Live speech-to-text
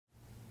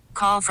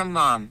Call from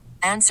mom.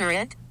 Answer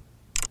it.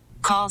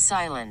 Call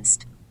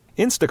silenced.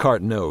 Instacart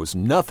knows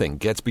nothing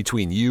gets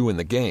between you and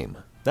the game.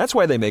 That's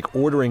why they make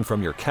ordering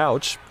from your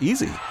couch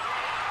easy.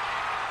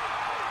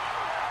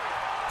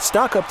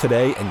 Stock up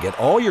today and get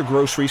all your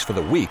groceries for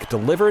the week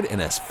delivered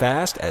in as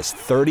fast as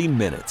 30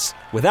 minutes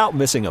without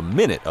missing a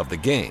minute of the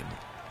game.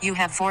 You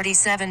have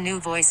 47 new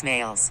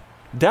voicemails.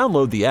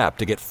 Download the app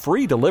to get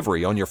free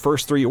delivery on your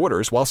first 3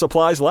 orders while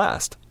supplies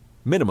last.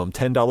 Minimum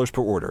 $10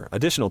 per order.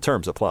 Additional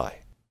terms apply.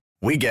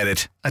 We get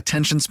it.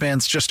 Attention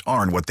spans just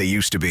aren't what they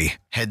used to be.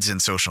 Heads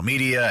in social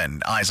media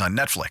and eyes on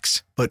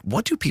Netflix. But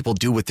what do people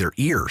do with their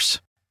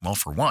ears? Well,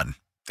 for one,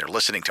 they're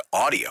listening to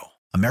audio.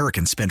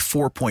 Americans spend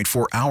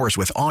 4.4 hours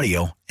with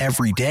audio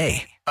every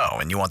day. Oh,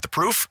 and you want the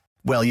proof?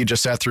 Well, you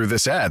just sat through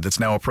this ad that's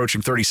now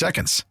approaching 30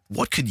 seconds.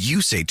 What could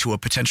you say to a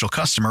potential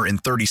customer in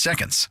 30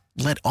 seconds?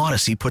 Let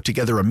Odyssey put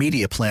together a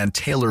media plan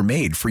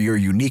tailor-made for your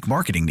unique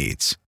marketing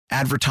needs.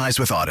 Advertise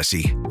with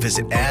Odyssey.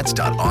 Visit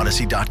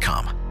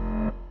ads.odyssey.com.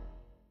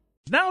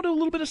 Now do a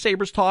little bit of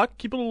Sabres talk,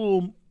 keep it a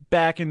little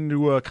back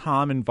into a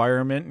calm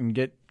environment and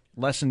get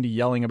less into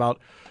yelling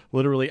about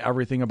literally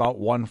everything about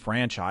one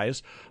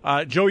franchise.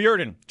 Joe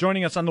Yerdon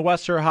joining us on the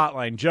West Shore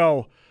Hotline.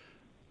 Joe,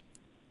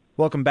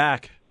 welcome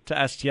back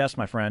to STS,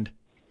 my friend.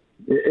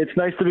 It's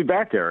nice to be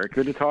back, Derek.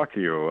 Good to talk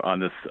to you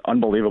on this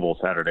unbelievable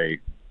Saturday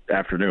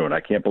afternoon. I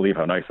can't believe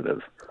how nice it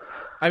is.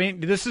 I mean,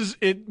 this is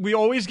it. We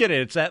always get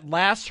it. It's that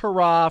last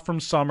hurrah from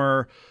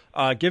summer,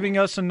 giving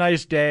us a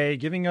nice day,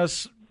 giving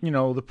us,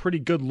 the pretty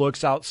good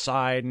looks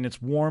outside, and it's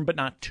warm but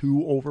not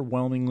too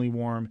overwhelmingly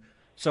warm.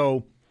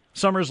 So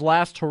summer's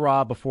last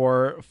hurrah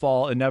before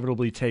fall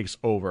inevitably takes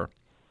over.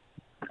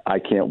 I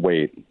can't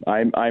wait.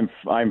 I'm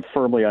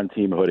firmly on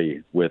Team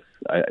Hoodie with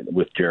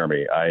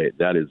Jeremy.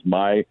 That is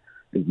my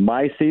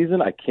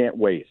season. I can't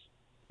wait.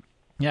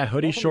 Yeah,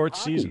 hoodie short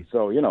season.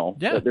 So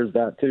there's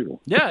that too.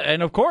 Yeah,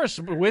 and of course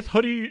with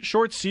hoodie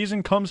short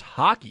season comes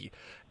hockey.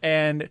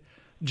 And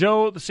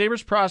Joe, the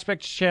Sabres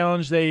Prospects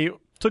Challenge, they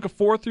took a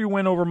 4-3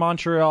 win over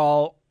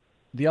Montreal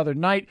the other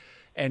night,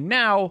 and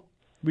now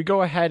we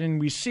go ahead and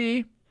we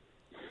see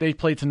they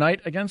play tonight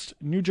against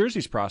New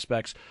Jersey's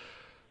Prospects.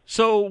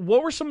 So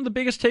what were some of the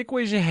biggest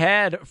takeaways you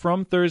had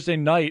from Thursday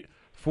night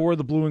for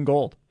the Blue and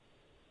Gold?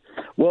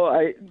 Well,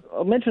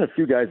 I'll mention a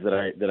few guys that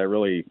I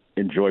really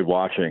enjoyed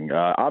watching.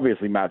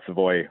 Obviously, Matt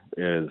Savoy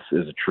is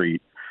a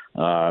treat. It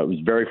was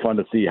very fun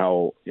to see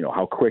how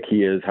quick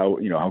he is, how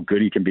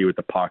good he can be with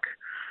the puck.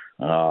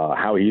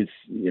 How he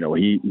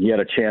had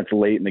a chance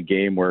late in the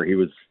game where he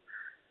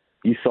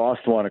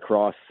sauced one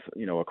across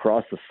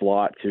the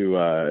slot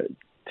to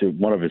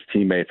one of his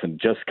teammates and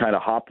just kind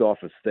of hopped off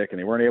his stick, and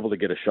they weren't able to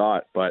get a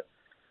shot. But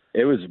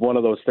it was one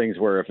of those things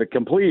where if it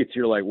completes,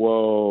 you're like,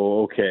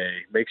 whoa, okay.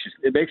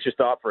 It makes you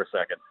stop for a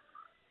second.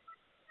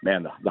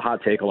 Man, the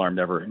hot take alarm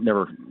never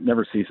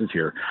ceases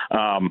here.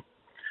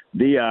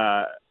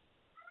 The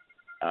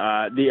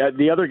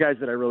other guys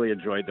that I really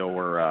enjoyed though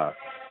were.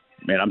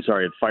 Man, I'm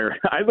sorry.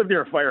 I live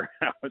near a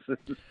firehouse.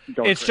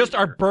 It's just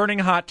our burning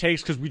hot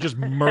takes because we just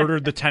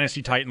murdered the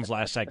Tennessee Titans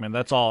last segment.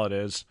 That's all it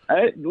is.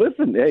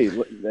 Listen, hey,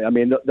 I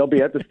mean, they'll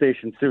be at the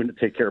station soon to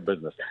take care of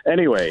business.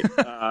 Anyway,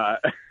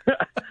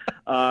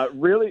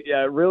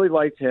 really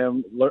liked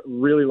him.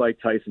 Really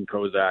liked Tyson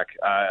Kozak.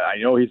 I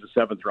know he's a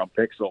 7th-round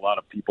pick, so a lot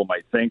of people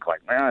might think,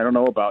 like, man, I don't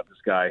know about this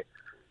guy.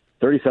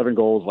 37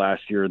 goals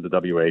last year in the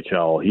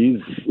WHL.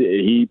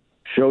 He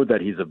showed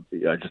that he's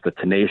just a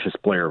tenacious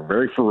player,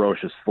 very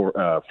ferocious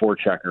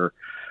forechecker,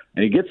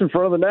 and he gets in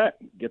front of the net,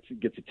 gets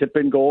a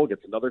tip-in goal,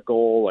 gets another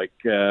goal. Like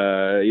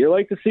you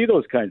like to see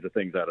those kinds of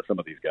things out of some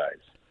of these guys.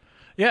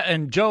 Yeah,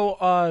 and Joe,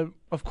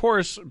 of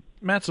course,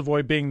 Matt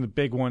Savoy being the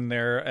big one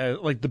there,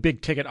 like the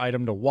big ticket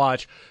item to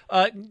watch.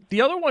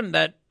 The other one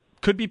that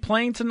could be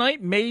playing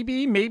tonight,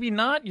 maybe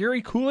not.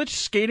 Yuri Kulich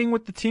skating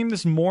with the team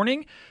this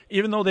morning,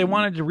 even though they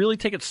wanted to really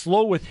take it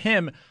slow with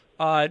him.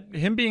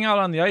 Him being out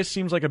on the ice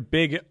seems like a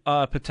big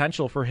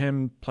potential for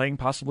him playing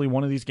possibly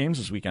one of these games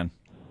this weekend.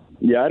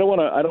 Yeah, I don't want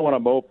to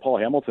mow Paul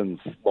Hamilton's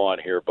lawn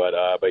here, but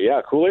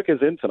yeah, Kulich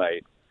is in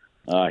tonight.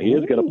 He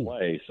is going to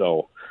play.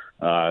 So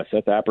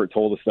Seth Appert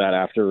told us that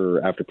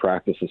after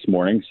practice this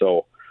morning.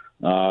 So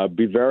I'm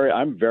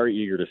very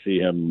eager to see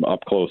him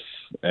up close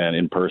and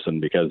in person,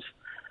 because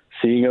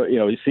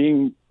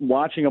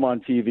watching him on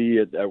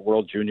TV at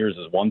World Juniors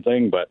is one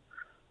thing, but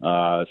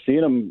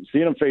seeing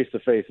him face to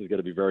face is going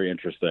to be very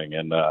interesting.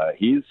 And I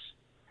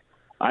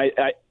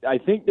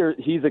think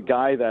he's a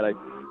guy that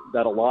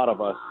a lot of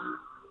us,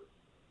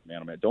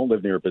 man, don't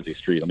live near a busy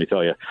street, let me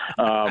tell you.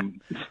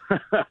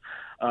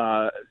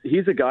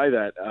 He's a guy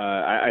that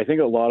I think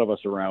a lot of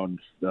us around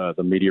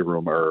the media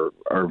room are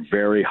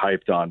very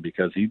hyped on,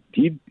 because he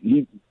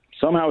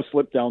somehow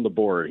slipped down the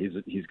board.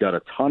 He's got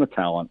a ton of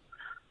talent.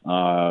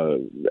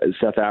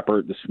 Seth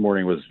Appert this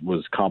morning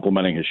was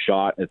complimenting his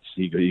shot.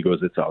 He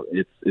goes,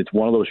 it's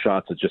one of those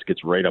shots that just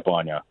gets right up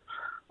on you,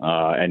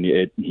 and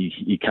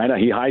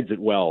he hides it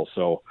well.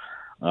 So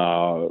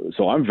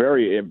I'm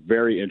very,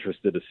 very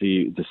interested to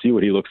see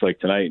what he looks like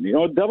tonight.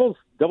 Devils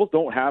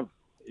don't have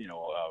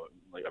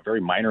like a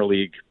very minor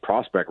league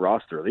prospect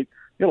roster.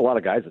 They he had a lot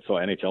of guys that saw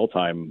NHL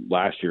time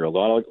last year, a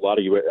lot of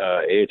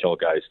AHL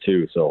guys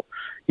too. So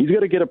he's going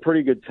to get a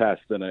pretty good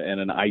test and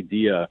an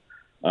idea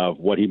of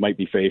what he might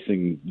be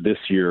facing this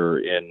year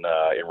in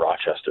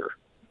Rochester.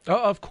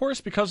 Of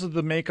course, because of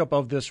the makeup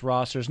of this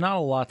roster, there's not a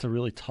lot to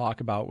really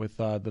talk about with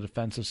the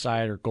defensive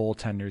side or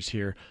goaltenders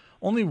here.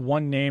 Only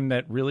one name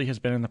that really has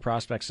been in the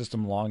prospect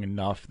system long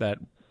enough that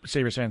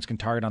Sabres fans can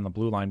target on the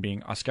blue line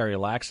being Oskari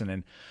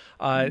Laaksonen.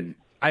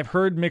 I've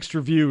heard mixed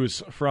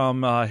reviews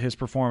from his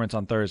performance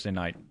on Thursday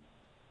night.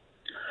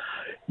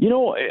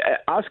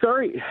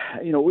 Oskari,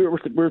 we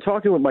were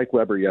talking with Mike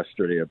Weber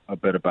yesterday a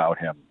bit about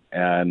him,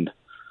 and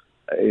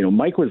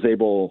Mike was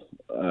able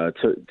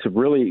to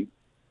really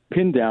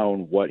pin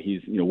down what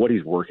he's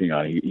working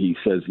on. He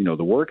says,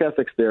 the work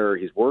ethic's there.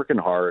 He's working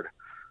hard.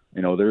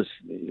 It's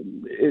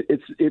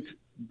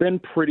been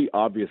pretty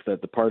obvious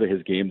that the part of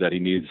his game that he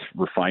needs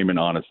refinement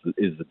on is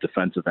the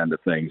defensive end of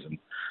things.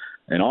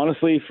 And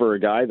honestly, for a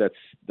guy that's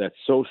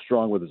so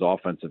strong with his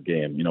offensive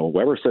game,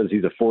 Weber says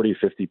he's a 40,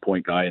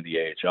 50-point guy in the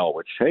AHL,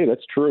 which, hey,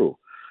 that's true.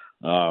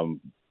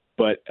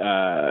 But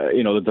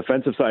the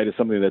defensive side is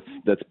something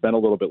that's been a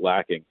little bit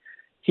lacking.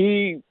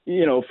 He,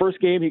 first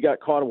game he got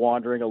caught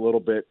wandering a little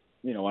bit,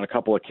 on a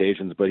couple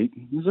occasions, but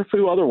there's a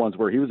few other ones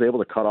where he was able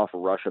to cut off a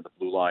rush at the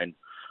blue line,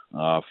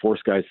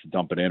 force guys to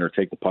dump it in or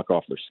take the puck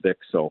off their stick.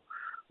 So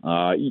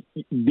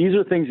these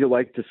are things you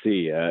like to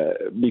see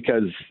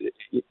because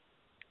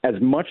as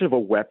much of a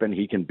weapon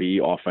he can be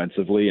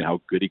offensively and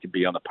how good he can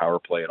be on the power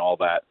play and all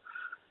that,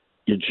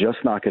 you're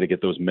just not going to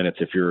get those minutes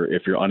if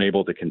you're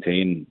unable to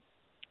contain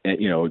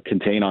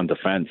on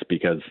defense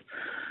because,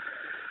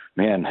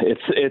 man,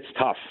 it's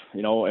tough,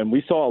 and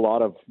we saw a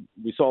lot of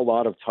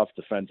tough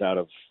defense out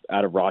of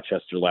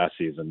Rochester last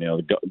season.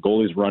 The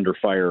goalies were under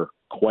fire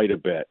quite a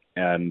bit,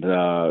 and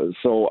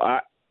so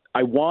I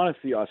want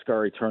to see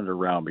Oskari turned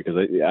around because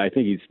I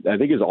think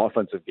his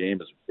offensive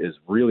game is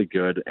really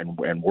good and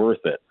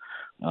worth it.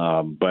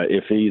 But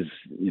if he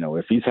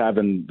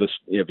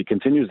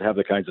continues to have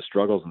the kinds of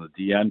struggles in the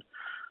D end,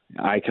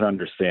 I can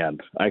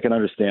understand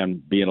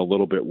being a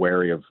little bit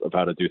wary of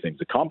how to do things.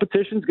 The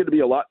competition is going to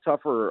be a lot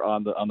tougher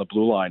on the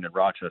blue line in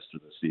Rochester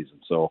this season,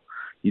 so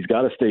he's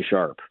got to stay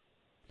sharp.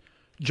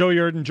 Joe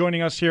Yerdon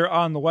joining us here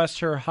on the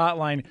West Her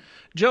Hotline.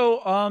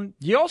 Joe,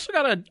 you also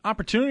got an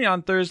opportunity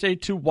on Thursday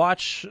to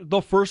watch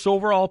the first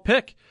overall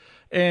pick,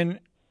 and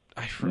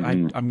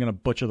I'm going to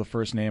butcher the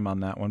first name on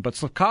that one, but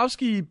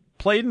Slafkovsky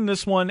played in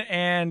this one,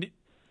 and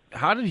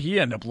how did he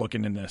end up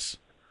looking in this?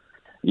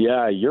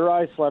 Yeah,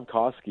 Juraj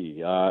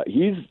Slafkovsky.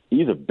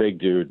 He's a big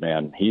dude,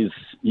 man. He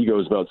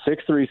goes about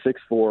 6'3",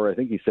 6'4". I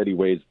think he said he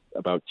weighs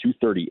about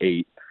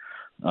 238.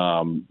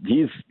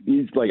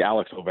 He's like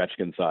Alex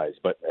Ovechkin size,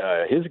 but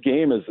his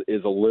game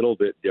is a little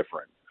bit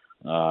different.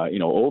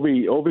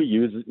 Ovi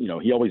uses,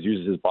 he always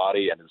uses his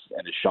body and his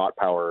shot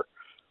power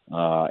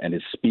and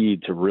his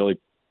speed to really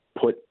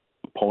put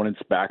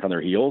opponents back on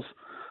their heels.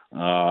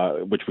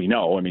 Which we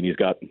know. I mean, he's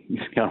got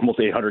almost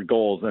 800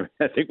 goals.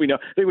 I think we know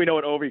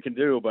what Ovi can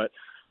do. But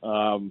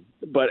in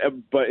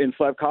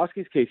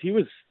Slafkovsky's case,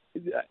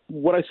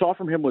 what I saw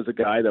from him was a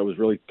guy that was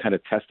really kind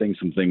of testing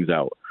some things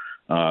out,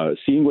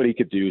 seeing what he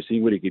could do,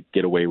 seeing what he could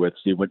get away with,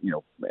 see what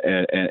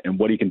and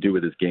what he can do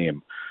with his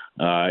game.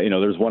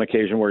 There's one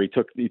occasion where he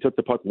took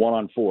the puck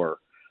 1-on-4,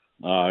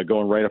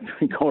 going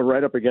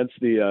right up against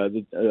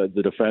the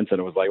defense, and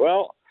it was like,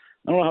 well,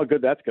 I don't know how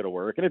good that's going to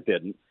work, and it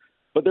didn't.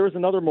 But there was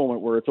another moment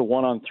where it's a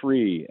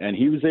 1-on-3, and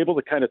he was able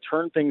to kind of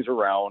turn things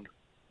around,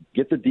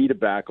 get the D to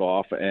back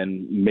off,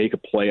 and make a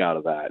play out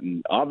of that.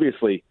 And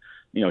obviously,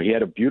 he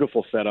had a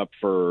beautiful setup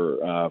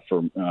for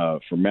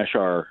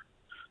Meshar,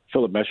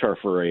 Philip Meshar,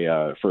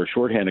 for a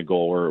shorthanded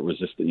goal where it was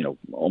just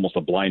almost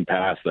a blind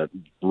pass that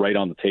right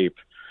on the tape.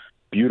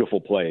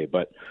 Beautiful play,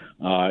 but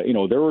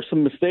there were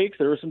some mistakes,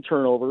 there were some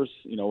turnovers.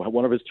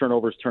 One of his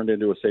turnovers turned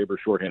into a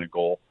Sabres shorthanded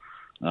goal.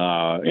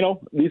 Listen,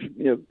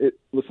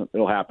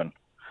 it'll happen.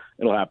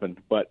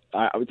 But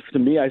to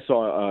me, I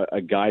saw a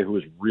guy who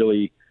was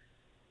really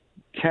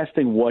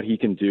testing what he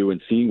can do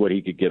and seeing what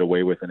he could get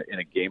away with in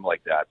a game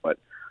like that. But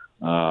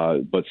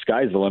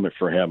sky's the limit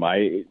for him.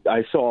 I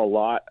saw a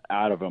lot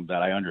out of him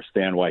that I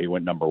understand why he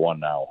went number one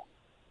now.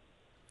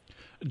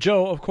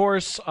 Joe, of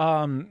course,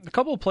 a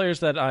couple of players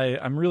that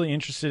I'm really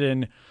interested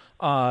in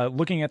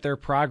looking at their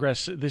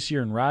progress this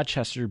year in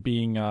Rochester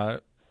being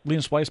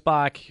Linus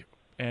Weissbach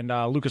and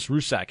Lucas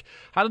Rusek.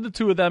 How did the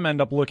two of them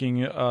end up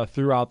looking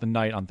throughout the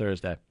night on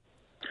Thursday?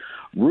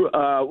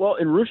 Well,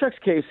 in Rusek's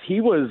case, he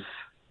was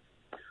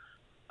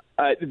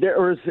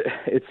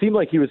it seemed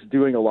like he was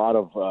doing a lot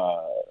of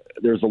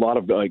there's a lot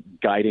of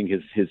guiding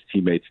his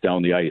teammates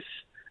down the ice.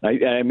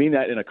 I mean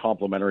that in a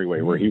complimentary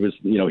way, where he was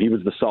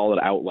the solid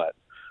outlet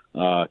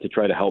to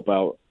try to help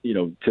out,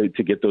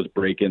 to get those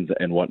break-ins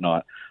and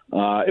whatnot.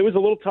 It was a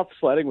little tough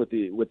sledding with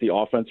the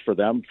offense for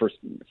them. For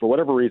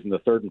whatever reason, the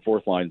third and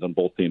fourth lines on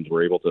both teams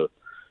were able to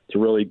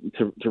really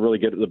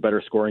get the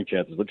better scoring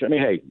chances. Which, I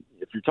mean, hey,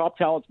 if your top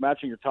talent's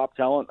matching your top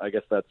talent, I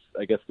guess that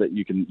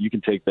you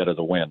can take that as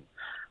a win.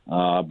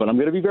 But I'm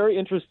going to be very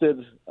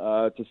interested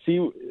to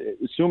see,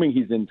 assuming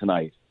he's in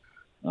tonight,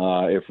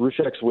 If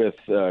Rusek's with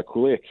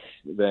Kulich,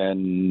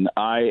 then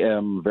I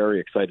am very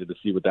excited to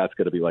see what that's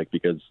going to be like,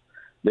 because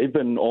they've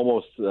been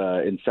almost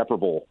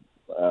inseparable.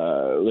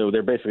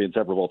 They're basically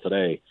inseparable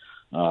today,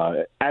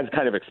 as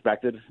kind of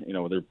expected.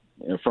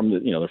 They're from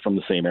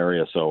the same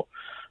area, so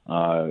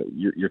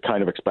you're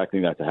kind of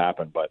expecting that to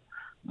happen. But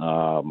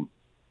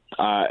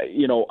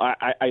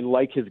I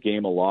like his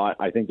game a lot.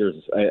 I think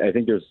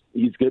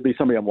he's going to be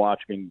somebody I'm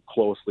watching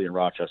closely in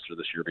Rochester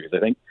this year, because I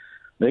think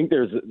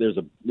there's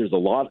a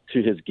lot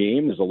to his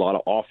game. There's a lot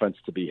of offense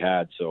to be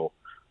had. So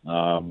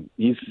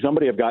he's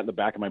somebody I've got in the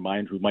back of my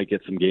mind who might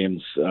get some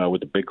games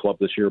with the big club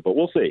this year. But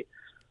we'll see.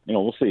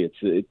 We'll see.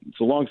 It's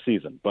a long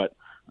season. But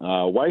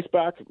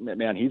Weissbach,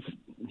 man,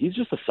 he's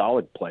just a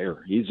solid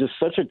player. He's just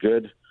such a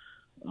good,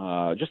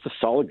 just a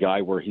solid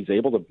guy where he's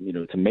able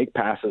to to make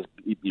passes,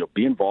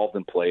 be involved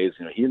in plays.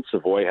 He and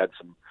Savoy had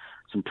some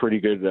pretty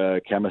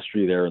good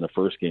chemistry there in the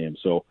first game.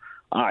 So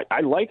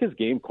I like his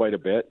game quite a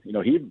bit.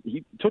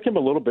 He took him a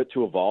little bit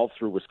to evolve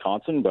through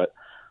Wisconsin, but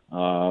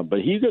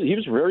he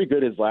was very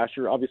good his last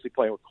year. Obviously,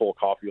 playing with Cole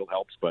Caulfield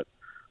helps, but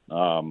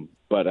I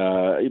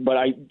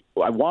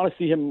want to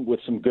see him with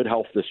some good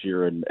health this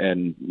year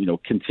and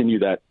continue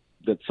that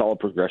solid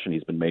progression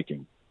he's been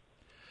making.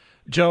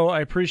 Joe, I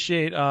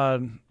appreciate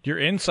your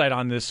insight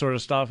on this sort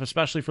of stuff,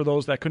 especially for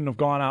those that couldn't have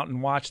gone out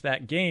and watched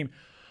that game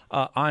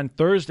on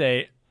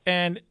Thursday.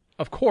 And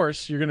of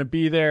course, you're going to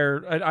be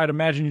there. I'd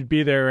imagine you'd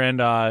be there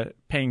and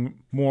paying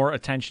more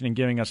attention and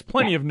giving us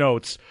plenty of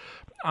notes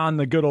on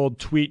the good old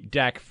tweet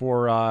deck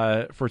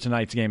for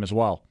tonight's game as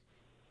well.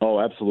 Oh,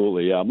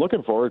 absolutely. Yeah, I'm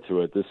looking forward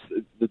to it. This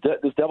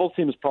Devils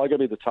team is probably going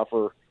to be the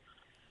tougher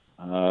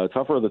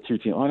of the two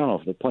teams. I don't know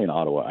if they're playing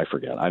Ottawa. I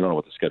forget. I don't know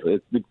what the schedule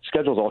is. The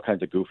schedule's all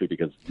kinds of goofy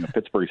because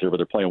Pittsburgh's here, but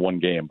they're playing one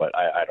game. But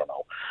I don't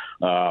know.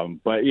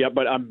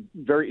 But I'm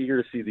very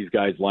eager to see these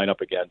guys line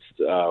up against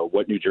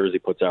what New Jersey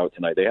puts out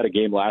tonight. They had a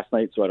game last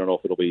night, so I don't know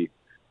if it'll be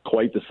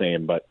quite the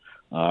same. But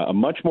a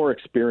much more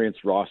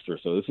experienced roster.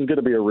 So this is going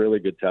to be a really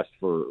good test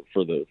for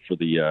the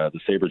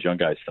Sabres young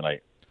guys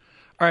tonight.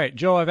 All right,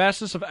 Joe, I've asked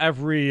this of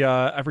every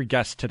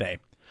guest today.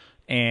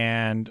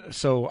 And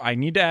so I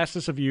need to ask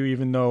this of you,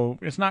 even though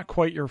it's not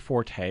quite your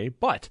forte.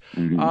 But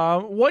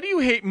what do you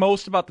hate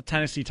most about the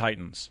Tennessee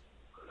Titans?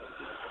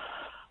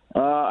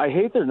 I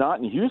hate they're not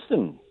in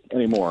Houston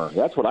anymore.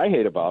 That's what I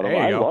hate about them.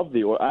 I love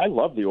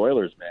the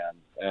Oilers, man.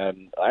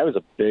 And I was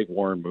a big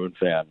Warren Moon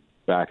fan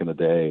back in the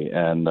day.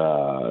 And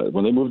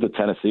when they moved to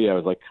Tennessee, I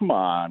was like, come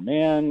on,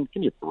 man,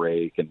 give me a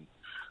break. And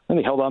then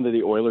they held on to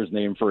the Oilers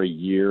name for a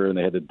year, and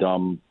they had the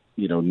dumb,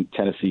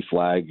 Tennessee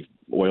flag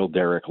oil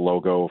derrick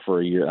logo for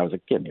a year. I was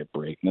like, give me a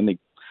break. And then they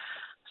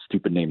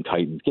stupid name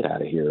Titans. Get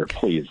out of here,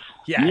 please.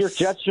 Yes. New York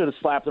Jets should have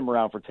slapped them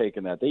around for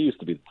taking that. They used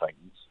to be the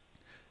Titans.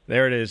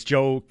 There it is.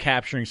 Joe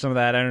capturing some of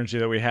that energy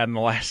that we had in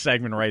the last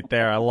segment right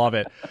there. I love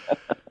it.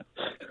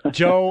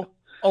 Joe,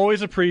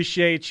 always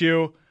appreciate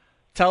you.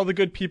 Tell the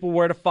good people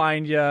where to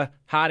find you,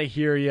 how to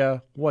hear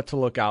you, what to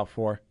look out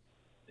for.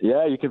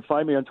 Yeah, you can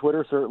find me on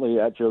Twitter, certainly,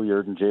 at Joe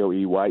Yerdon,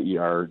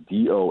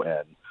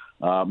 JoeYerdon.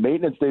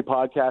 Maintenance Day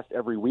podcast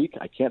every week.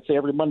 I can't say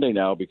every Monday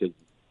now because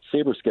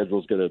Sabre schedule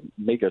is going to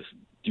make us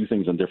do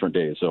things on different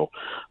days. So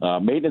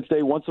Maintenance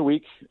Day once a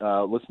week.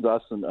 Listen to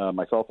us and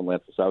myself and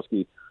Lance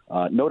Wasowski.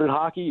 Noted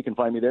Hockey, you can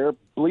find me there.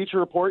 Bleacher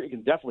Report, you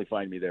can definitely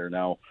find me there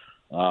now.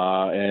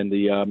 And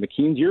the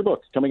McKean's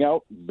Yearbook coming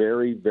out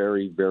very,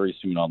 very, very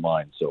soon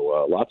online.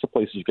 So lots of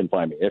places you can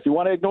find me. If you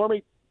want to ignore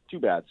me, too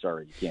bad.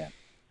 Sorry, you can't.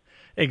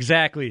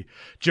 Exactly.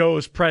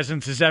 Joe's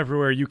presence is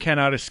everywhere. You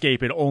cannot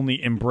escape it.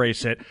 Only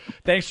embrace it.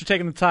 Thanks for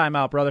taking the time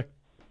out, brother.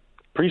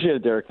 Appreciate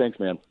it, Derek. Thanks,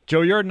 man. Joe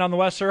Yerdon on the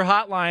West Sur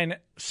Hotline.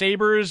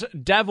 Sabres,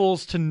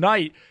 Devils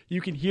tonight.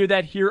 You can hear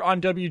that here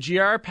on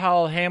WGR.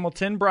 Powell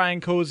Hamilton, Brian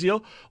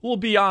Koziel will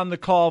be on the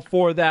call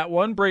for that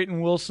one.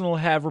 Brayton Wilson will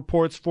have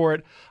reports for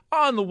it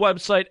on the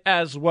website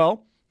as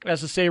well,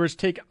 as the Sabres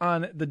take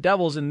on the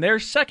Devils in their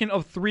second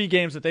of 3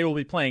 games that they will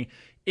be playing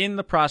in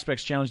the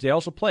Prospects Challenge. They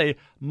also play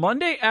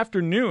Monday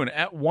afternoon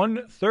at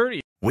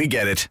 1:30. We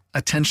get it.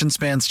 Attention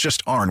spans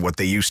just aren't what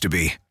they used to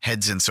be.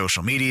 Heads in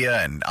social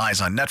media and eyes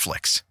on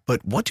Netflix.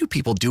 But what do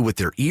people do with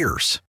their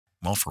ears?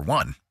 Well, for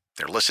one,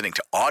 they're listening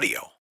to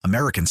audio.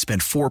 Americans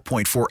spend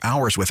 4.4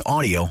 hours with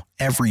audio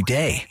every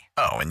day.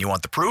 Oh, and you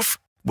want the proof?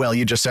 Well,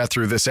 you just sat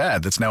through this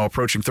ad that's now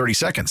approaching 30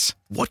 seconds.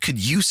 What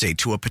could you say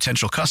to a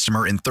potential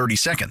customer in 30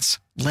 seconds?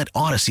 Let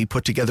Odyssey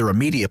put together a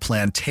media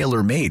plan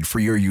tailor-made for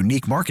your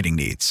unique marketing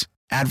needs.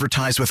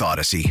 Advertise with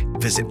Odyssey.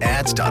 Visit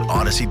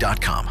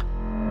ads.odyssey.com.